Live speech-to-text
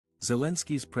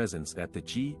Zelensky's presence at the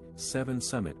G7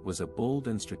 summit was a bold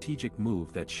and strategic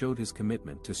move that showed his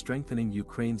commitment to strengthening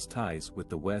Ukraine's ties with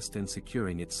the West and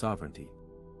securing its sovereignty.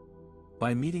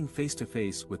 By meeting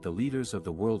face-to-face with the leaders of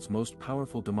the world's most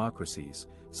powerful democracies,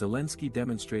 Zelensky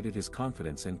demonstrated his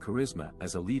confidence and charisma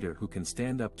as a leader who can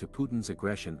stand up to Putin's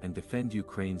aggression and defend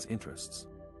Ukraine's interests.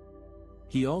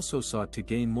 He also sought to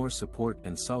gain more support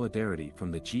and solidarity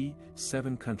from the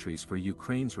G7 countries for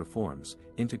Ukraine's reforms,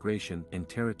 integration and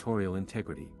territorial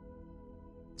integrity.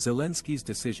 Zelensky's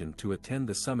decision to attend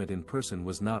the summit in person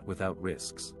was not without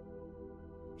risks.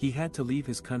 He had to leave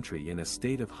his country in a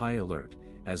state of high alert,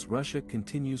 as Russia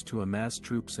continues to amass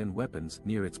troops and weapons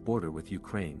near its border with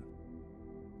Ukraine.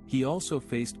 He also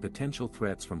faced potential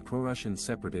threats from pro-Russian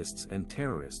separatists and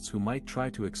terrorists who might try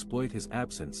to exploit his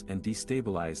absence and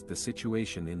destabilize the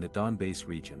situation in the Donbas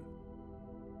region.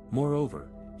 Moreover,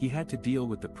 he had to deal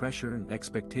with the pressure and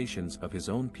expectations of his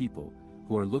own people,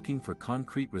 who are looking for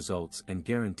concrete results and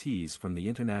guarantees from the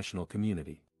international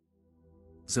community.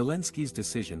 Zelensky's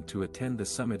decision to attend the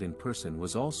summit in person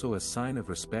was also a sign of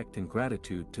respect and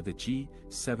gratitude to the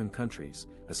G7 countries,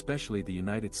 especially the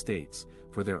United States,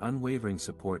 for their unwavering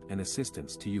support and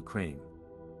assistance to Ukraine.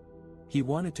 He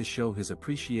wanted to show his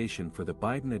appreciation for the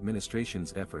Biden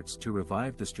administration's efforts to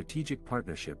revive the strategic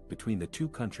partnership between the two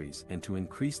countries and to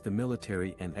increase the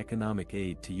military and economic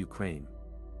aid to Ukraine.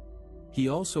 He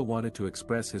also wanted to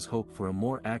express his hope for a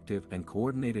more active and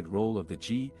coordinated role of the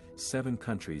G7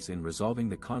 countries in resolving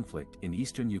the conflict in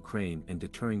eastern Ukraine and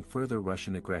deterring further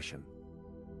Russian aggression.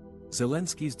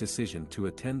 Zelensky's decision to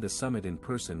attend the summit in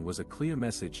person was a clear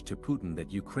message to Putin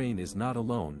that Ukraine is not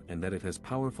alone and that it has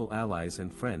powerful allies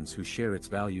and friends who share its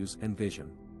values and vision.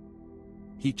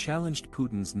 He challenged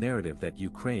Putin's narrative that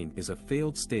Ukraine is a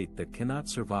failed state that cannot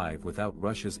survive without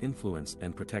Russia's influence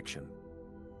and protection.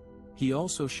 He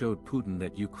also showed Putin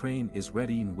that Ukraine is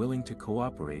ready and willing to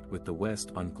cooperate with the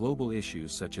West on global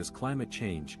issues such as climate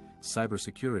change,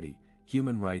 cybersecurity,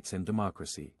 human rights and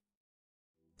democracy.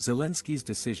 Zelensky's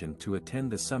decision to attend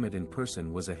the summit in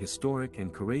person was a historic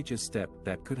and courageous step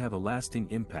that could have a lasting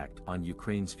impact on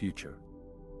Ukraine's future.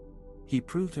 He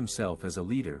proved himself as a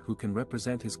leader who can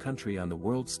represent his country on the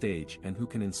world stage and who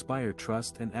can inspire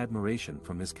trust and admiration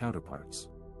from his counterparts.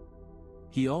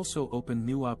 He also opened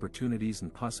new opportunities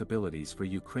and possibilities for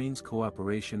Ukraine's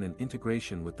cooperation and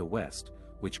integration with the West,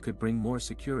 which could bring more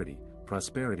security,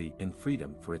 prosperity and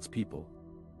freedom for its people.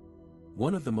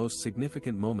 One of the most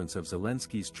significant moments of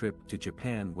Zelensky's trip to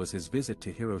Japan was his visit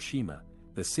to Hiroshima,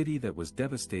 the city that was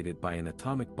devastated by an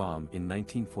atomic bomb in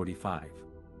 1945.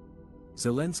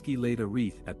 Zelensky laid a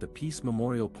wreath at the Peace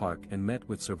Memorial Park and met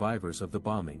with survivors of the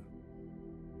bombing.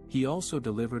 He also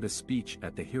delivered a speech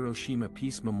at the Hiroshima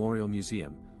Peace Memorial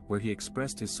Museum, where he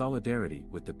expressed his solidarity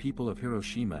with the people of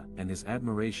Hiroshima and his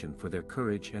admiration for their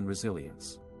courage and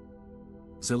resilience.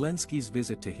 Zelensky's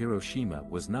visit to Hiroshima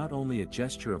was not only a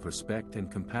gesture of respect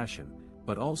and compassion,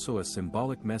 but also a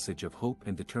symbolic message of hope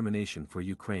and determination for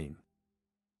Ukraine.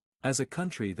 As a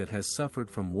country that has suffered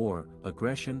from war,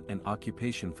 aggression and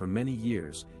occupation for many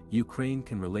years, Ukraine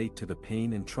can relate to the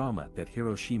pain and trauma that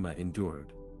Hiroshima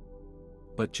endured.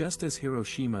 But just as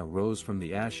Hiroshima rose from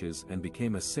the ashes and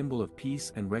became a symbol of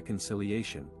peace and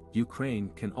reconciliation, Ukraine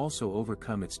can also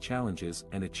overcome its challenges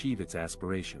and achieve its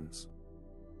aspirations.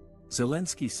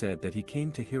 Zelensky said that he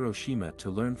came to Hiroshima to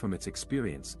learn from its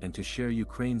experience and to share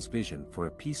Ukraine's vision for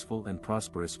a peaceful and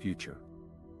prosperous future.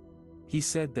 He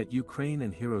said that Ukraine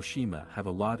and Hiroshima have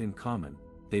a lot in common.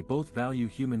 They both value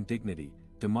human dignity,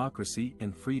 democracy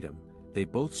and freedom. They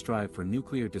both strive for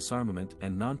nuclear disarmament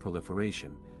and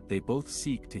non-proliferation. They both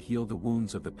seek to heal the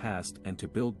wounds of the past and to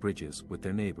build bridges with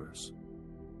their neighbors.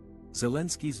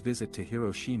 Zelensky's visit to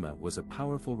Hiroshima was a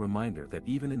powerful reminder that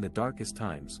even in the darkest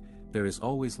times, there is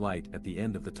always light at the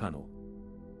end of the tunnel.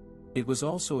 It was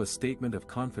also a statement of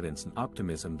confidence and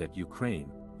optimism that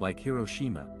Ukraine, like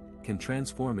Hiroshima, can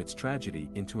transform its tragedy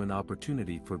into an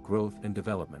opportunity for growth and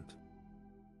development.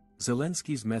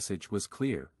 Zelensky's message was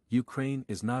clear: Ukraine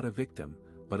is not a victim,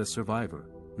 but a survivor,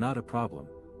 not a problem,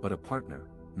 but a partner,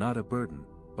 not a burden,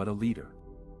 but a leader.